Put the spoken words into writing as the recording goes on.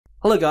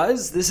Hello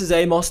guys, this is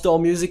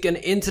Amosdoll Music, and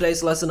in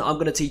today's lesson I'm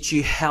going to teach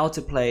you how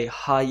to play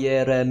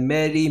Haye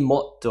Meri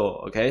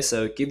Moto. Okay,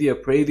 so give you a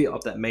preview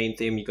of that main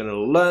theme you're going to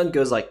learn.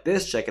 Goes like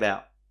this, check it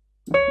out.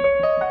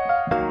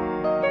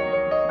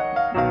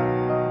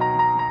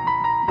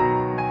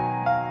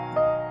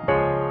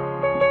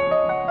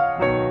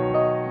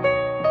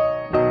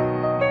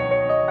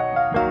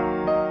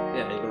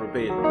 Yeah, you can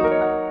repeat it.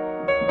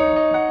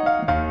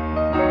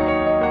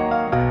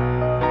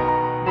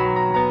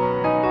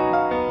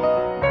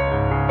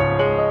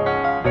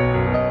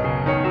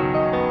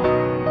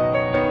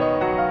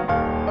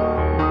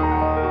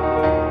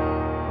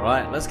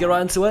 Let's get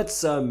right into it.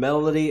 So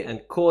melody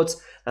and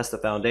chords, that's the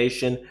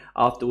foundation.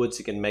 Afterwards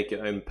you can make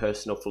your own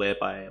personal flair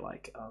by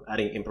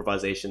adding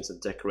improvisations and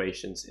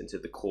decorations into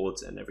the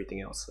chords and everything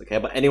else. Okay,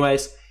 but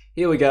anyways,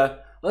 here we go.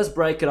 Let's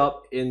break it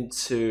up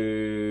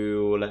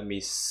into, let me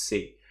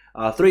see,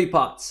 3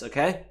 parts.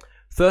 Okay,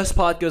 first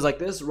part goes like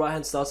this. Right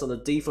hand starts on the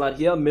D flat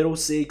here, middle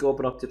C, go up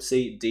an octave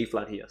C, D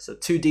flat here. So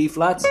 2 D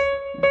flats,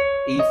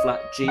 E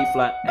flat, G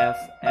flat, F,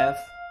 F,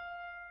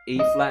 E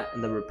flat,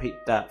 and then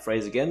repeat that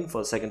phrase again for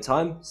the second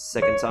time.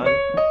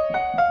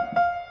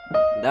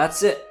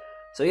 That's it.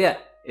 So yeah,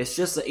 it's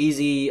just an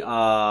easy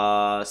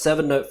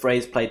 7-note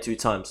phrase played 2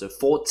 times. So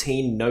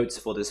 14 notes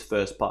for this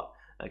first part.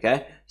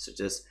 Okay, so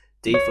just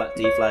D flat,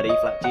 D flat, E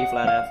flat, G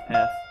flat, F,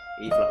 F,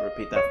 E flat,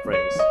 repeat that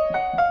phrase.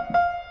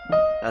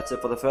 That's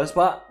it for the first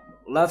part.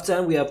 Left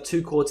hand, we have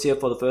 2 chords here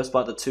for the first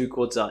part. The 2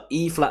 chords are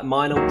E flat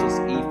minor, which is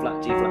E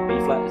flat, G flat, B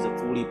flat, is a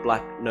fully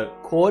black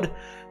note chord.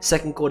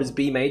 Second chord is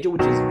B major,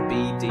 which is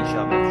B, D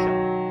sharp, F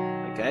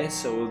sharp. Okay,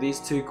 so with these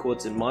 2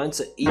 chords in mind,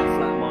 so E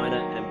flat minor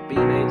and B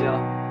major,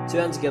 2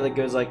 hands together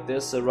goes like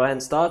this. So right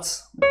hand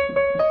starts,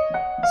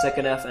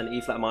 second F and E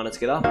flat minor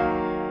together,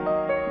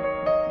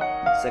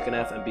 second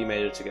F and B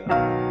major together.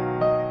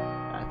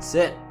 That's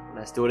it.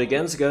 Let's do it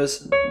again. So it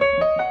goes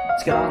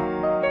together,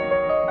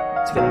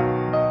 together.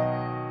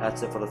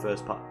 That's it for the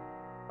first part.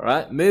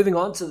 Alright, moving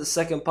on to the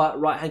second part.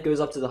 Right hand goes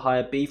up to the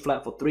higher B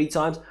flat for 3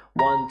 times.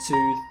 1, 2,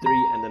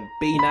 3, and then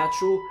B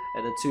natural,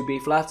 and then 2 B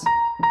flats,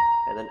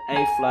 and then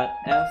A flat,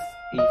 F,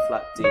 E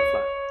flat, D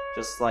flat.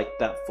 Just like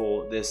that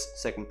for this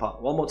second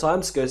part. One more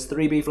time, so it goes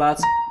 3 B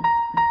flats,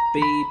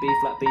 B, B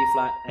flat, B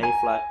flat, A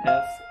flat,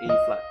 F, E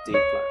flat, D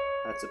flat.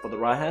 That's it for the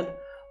right hand.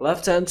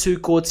 Left hand, 2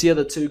 chords here.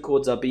 The 2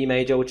 chords are B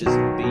major, which is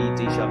B,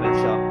 D sharp, F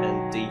sharp,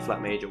 and D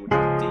flat major, which is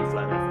D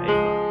flat, F, A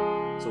flat.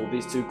 So with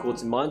these 2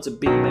 chords in mind, so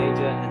B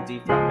major and D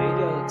flat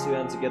major, 2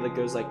 hands together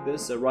goes like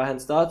this. So right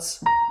hand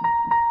starts,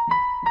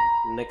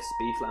 next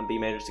B flat and B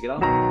major together,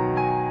 D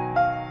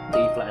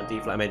flat and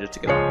D flat major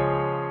together.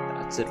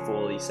 That's it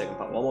for the second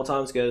part. One more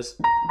time, so it goes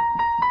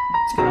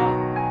together,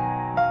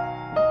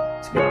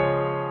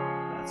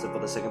 together. That's it for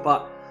the second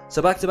part.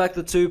 So back to back,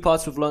 the 2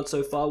 parts we've learned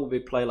so far will be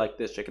played like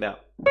this. Check it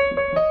out.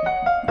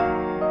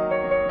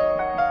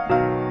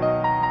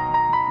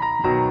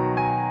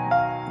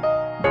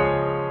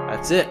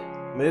 That's it.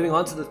 Moving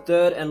on to the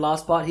third and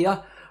last part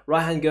here.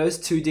 Right hand goes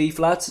 2 D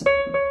flats,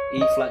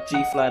 E flat,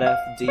 G flat, F,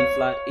 D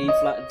flat, E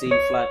flat, D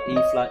flat, E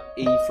flat,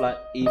 E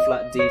flat, E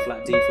flat, D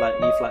flat, D flat,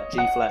 E flat, G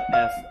flat,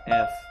 F,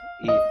 F,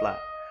 E flat.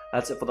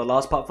 That's it for the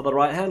last part for the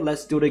right hand.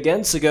 Let's do it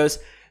again. So it goes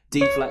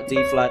D flat,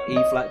 D flat,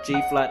 E flat, G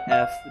flat,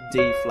 F,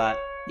 D flat,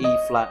 E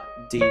flat,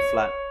 D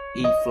flat,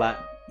 E flat,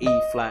 E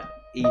flat,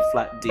 E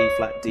flat, D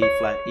flat, D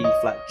flat, E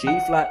flat, G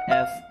flat,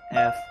 F,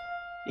 F,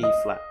 E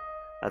flat.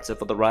 That's it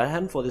for the right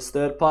hand. For this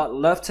third part,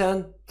 left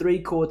hand,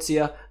 3 chords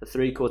here. The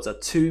 3 chords are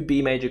 2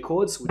 B major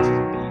chords, which is B,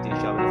 D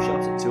sharp, F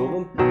sharp, so 2 of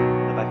them.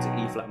 And then back to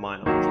E flat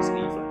minor, which is E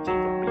flat, G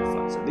flat, B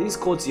flat. So these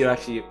chords you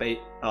actually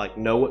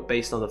know it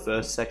based on the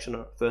first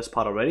section, first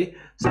part already.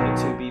 So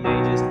 2 B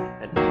majors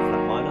and E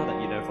flat minor that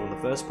you know from the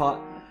first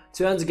part.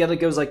 2 hands together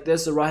goes like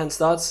this. The right hand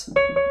starts,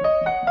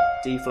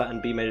 D flat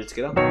and B major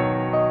together.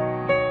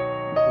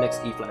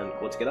 Next E flat and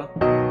chord together.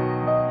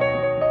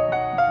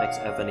 Next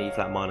F and E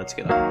flat minor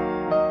together.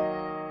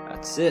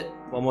 That's it.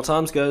 One more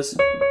time, goes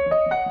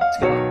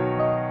together,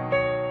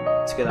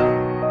 together,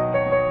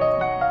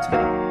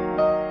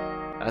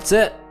 together. That's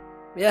it.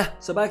 Yeah,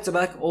 so back to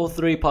back, all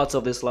 3 parts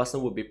of this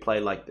lesson will be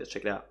played like this.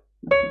 Check it out.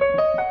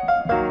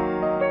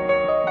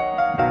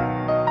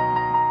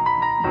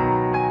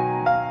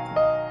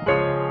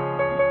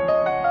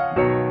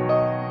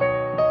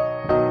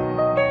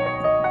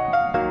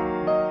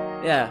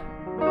 Yeah.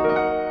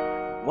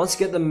 Once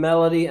you get the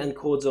melody and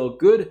chords all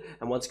good,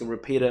 and once you can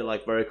repeat it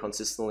very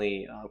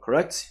consistently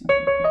correct.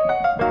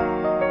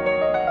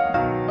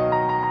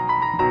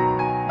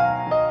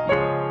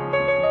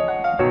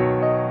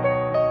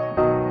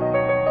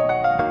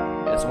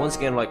 So once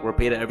again,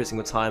 repeat it every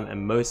single time,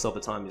 and most of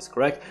the time is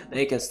correct. Then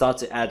you can start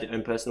to add your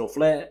own personal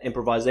flair,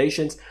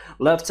 improvisations.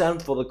 Left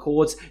hand for the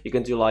chords, you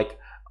can do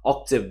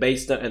octave,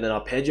 bass note, and then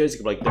arpeggios.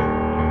 You can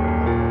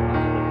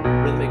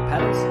rhythmic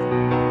patterns.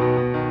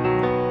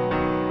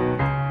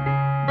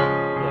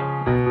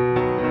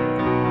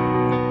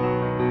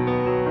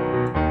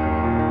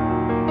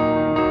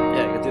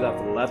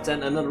 Left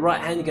hand, and then the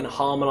right hand you can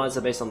harmonize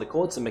it based on the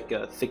chords to make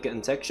it thicker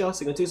in texture.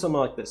 So you can do something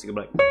like this. You can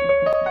be like,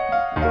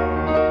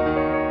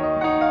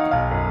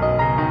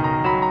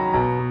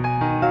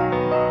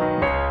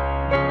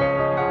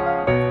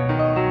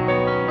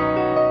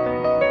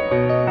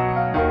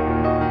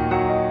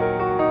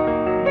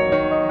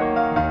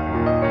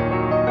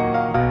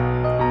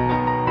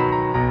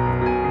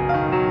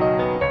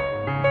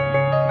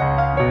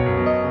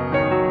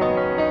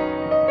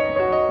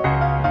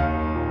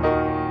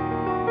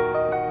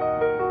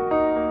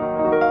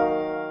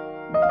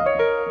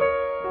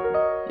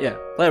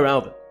 play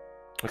around with it.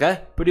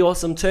 Okay, pretty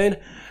awesome tune.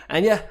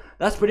 And yeah,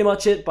 that's pretty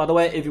much it. By the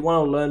way, if you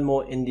want to learn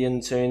more Indian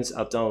tunes,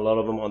 I've done a lot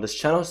of them on this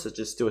channel, so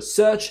just do a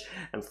search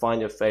and find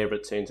your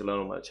favorite tune to learn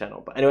on my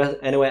channel. But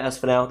anyway, as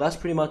for now, that's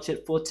pretty much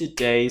it for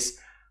today's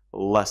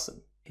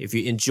lesson. If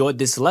you enjoyed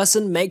this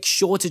lesson, make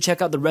sure to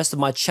check out the rest of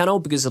my channel,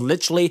 because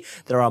literally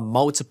there are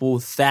multiple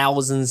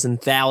thousands and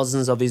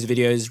thousands of these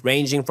videos,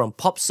 ranging from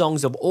pop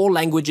songs of all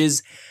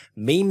languages,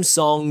 meme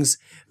songs,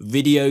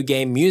 video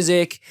game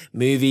music,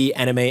 movie,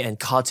 anime, and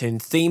cartoon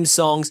theme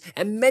songs,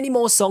 and many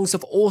more songs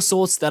of all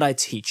sorts that I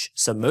teach.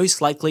 So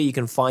most likely you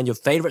can find your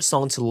favorite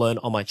song to learn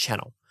on my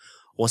channel.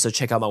 Also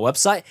check out my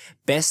website,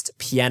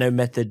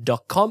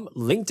 bestpianomethod.com,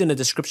 linked in the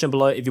description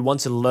below if you want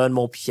to learn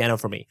more piano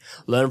from me.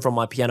 Learn from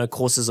my piano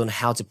courses on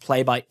how to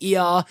play by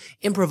ear,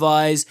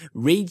 improvise,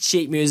 read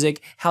sheet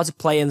music, how to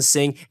play and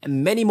sing,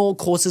 and many more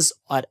courses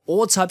at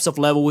all types of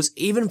levels,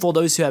 even for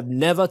those who have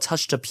never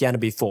touched a piano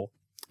before.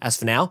 As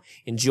for now,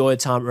 enjoy your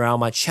time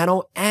around my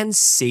channel and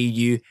see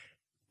you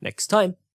next time.